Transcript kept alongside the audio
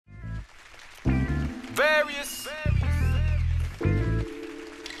Various.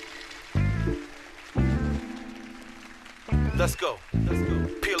 Let's go.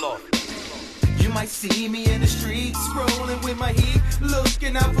 Peel off. You might see me in the streets, rolling with my heat,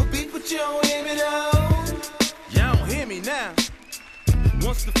 looking out for beat, but you don't hear me though. Y'all don't hear me now.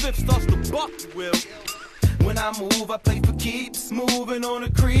 Once the fifth starts to buck, you will. When I move, I play for keeps, moving on a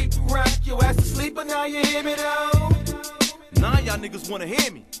creep, rock your ass to sleep, but now you hear me though. Nah, y'all niggas wanna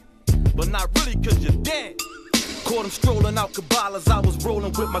hear me, but not really cause you're dead. Caught him strolling out Kabbalahs, I was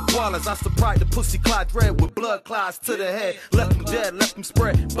rolling with my koalas. I surprised the pussy clot dread with blood clots to the head. Left him dead, left him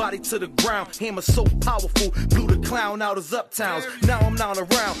spread, body to the ground. Hammer so powerful, blew the clown out his uptowns. Now I'm not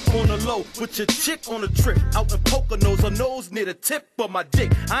around, on the low, with your chick on the trip. Out in Poconos, her nose near the tip of my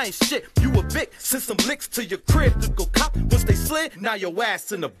dick. I ain't shit, you a Vic, send some licks to your crib to go cop. Once they slid, now your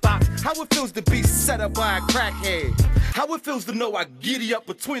ass in the box. How it feels to be set up by a crackhead. How it feels to know I giddy up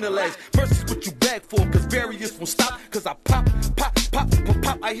between the legs. Versus what you beg for, cause various won't stop. Cause I pop,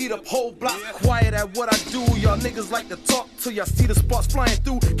 I heat up whole block. Quiet at what I do, y'all niggas like to talk till y'all see the sparks flying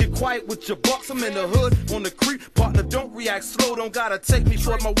through. Get quiet with your bucks, I'm in the hood, on the creep. Partner, don't react slow, don't gotta take me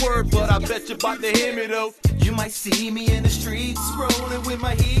for my word, but I bet you about to hear me though. You might see me in the streets, rolling with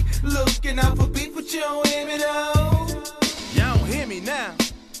my heat, looking out for beat, but you don't hear me though. Y'all don't hear me now.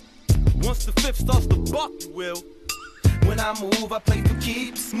 Once the fifth starts to buck, you will. When I move, I play for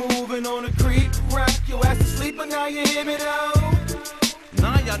keeps, moving on a creep, rock your ass to sleep, but now you hear me though.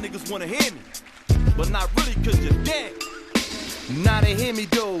 Nah, y'all niggas wanna hear me, but not really cause you're dead. Now they hear me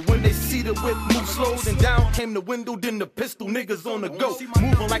though, when they see the whip move slow, then down came the window, then the pistol, niggas on the go.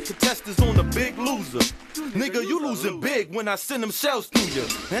 Moving like contestants on the Big Loser. Nigga, you losing big when I send them shells through you.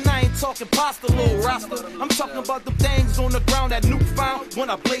 And I ain't talking pasta, little roster. I'm talking about the things on the ground that Nuke found when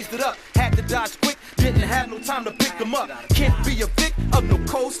I blazed it up. Had to dodge quick, didn't have no time to pick them up. Can't be a vic of no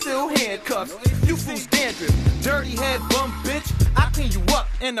cold steel handcuffs. You fools dandruff, dirty head bum bitch. I clean you up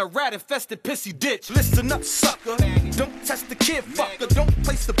in a rat-infested pissy ditch. Listen up, sucker. Don't test the kid, fucker. Don't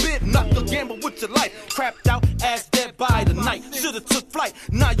place the bid, knucker. Gamble with your life. Crapped out, ass dead by the night. Should've took flight.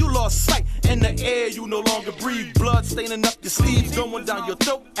 Now you lost sight. In the air, you no longer breathe. Blood staining up your sleeves, going down your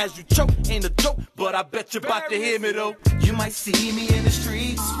throat as you choke. Ain't a joke, but I bet you're about to hear me though. You might see me in the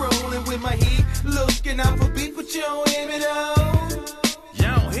streets, rolling with my heat, looking out for beat, but you don't hear me though.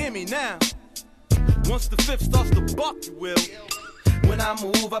 Y'all don't hear me now. Once the fifth starts to buck, you will. When I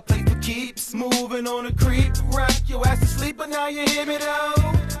move, I play for keeps, moving on a creep, rock your ass to sleep, but now you hear me though.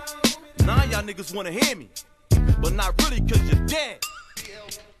 Nah, y'all niggas wanna hear me, but not really cause you're dead.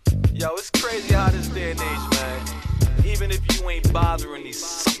 Yo, it's crazy how this day and age, man. Even if you ain't bothering these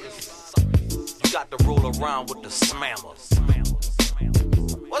suckers, you got to roll around with the smammers.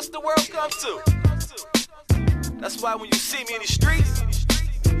 What's the world come to? That's why when you see me in the streets,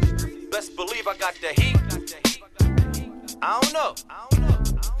 best believe I got the heat. I don't know.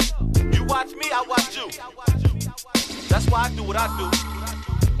 You watch me, I watch you. That's why I do what I do.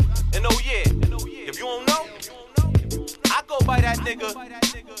 And oh yeah, if you don't know, I go by that nigga